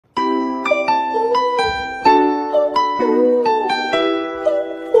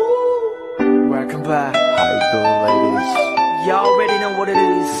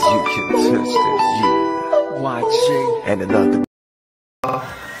touch it, yeah. YG and another.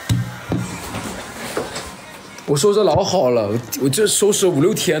 我收拾老好了，我这收拾了5、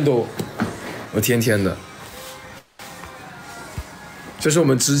6天都，我天天的。这是我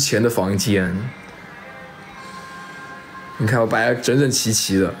们之前的房间，你看我摆得整整齐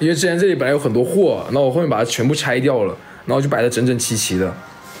齐的，因为之前这里本来有很多货，那我后面把它全部拆掉了，然后就摆得整整齐齐的。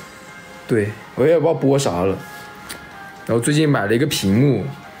对，我也不知道播啥了。然后最近买了一个屏幕，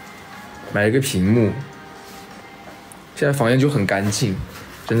现在房间就很干净，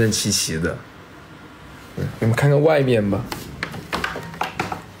整整齐齐的。你们看看外面吧。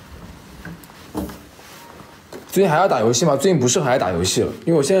最近还要打游戏吗？最近不是很爱打游戏了，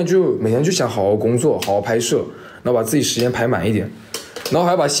因为我现在就每天就想好好工作，好好拍摄，然后把自己时间排满一点，然后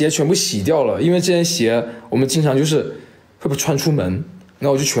还要把鞋全部洗掉了，因为这件鞋我们经常就是会不穿出门，然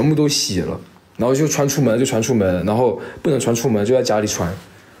后我就全部都洗了，然后就穿出门，然后不能穿出门就在家里穿，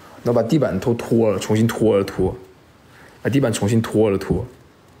然后把地板都拖了，重新拖了拖，把地板重新拖了拖，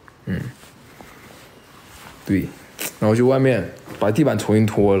对，然后就外面把地板重新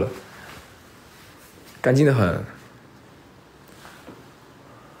拖了。干净的很，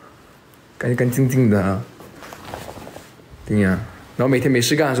干净净的啊，对呀。然后每天没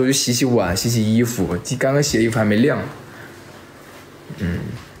事干的时候就洗洗碗、洗洗衣服，刚刚洗的衣服还没晾，因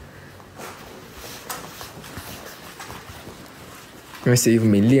为洗衣服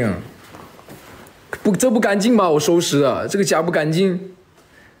没晾，这不干净吧？我收拾的，这个家不干净，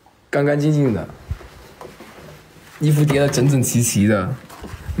干干净净的，衣服叠得整整齐齐的，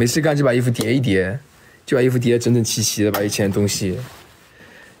没事干就把衣服叠一叠。就把衣服叠得整整齐齐的，把以前的东西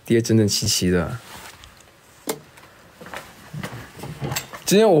叠得整整齐齐的。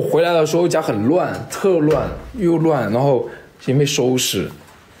之前我回来的时候家很乱，特乱又乱，然后也没收拾，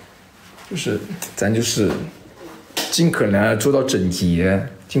咱就是尽可能的做到整洁，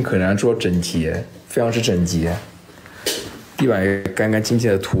非常之整洁。地板也干干净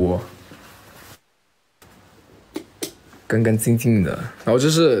净的拖，干干净净的。然后这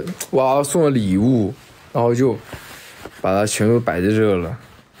是娃娃送的礼物。然后就把它全部摆在这了，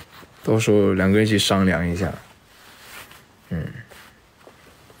到时候两个人一起商量一下，两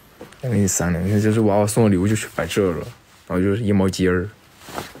个人一起商量。这是娃娃送的礼物，就去摆这了。然后就是衣帽间儿，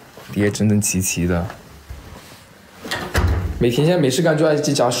叠整整齐齐的。每天现在没事干就在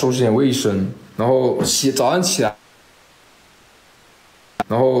这家收拾点卫生，然后早上起来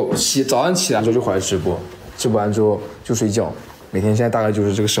之后就回来直播，直播完之后就睡觉。每天现在大概就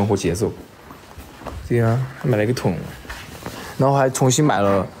是这个生活节奏。对呀，还买了一个桶，然后还重新买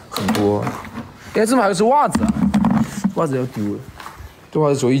了很多。哎，这么还有只袜子啊？袜子要丢了，这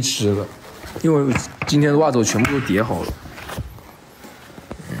袜子只有一只了，因为今天的袜子我全部都叠好了。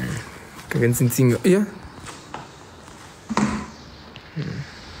干干净净的。哎呀，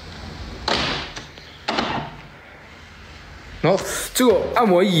然后这个按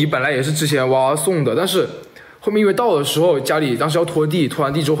摩椅本来也是之前娃娃送的，但是后面因为到的时候家里当时要拖地，拖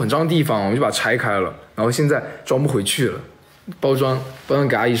完地之后很脏地方，我就把它拆开了，然后现在装不回去了，包装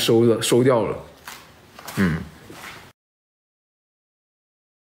给阿姨收掉了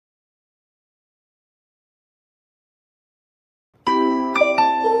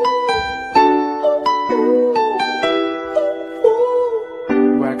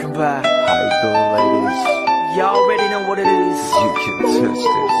，Welcome back. How you doing, ladies? Y'all already know what it is. You can touch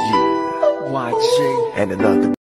it, yeah. YG and another.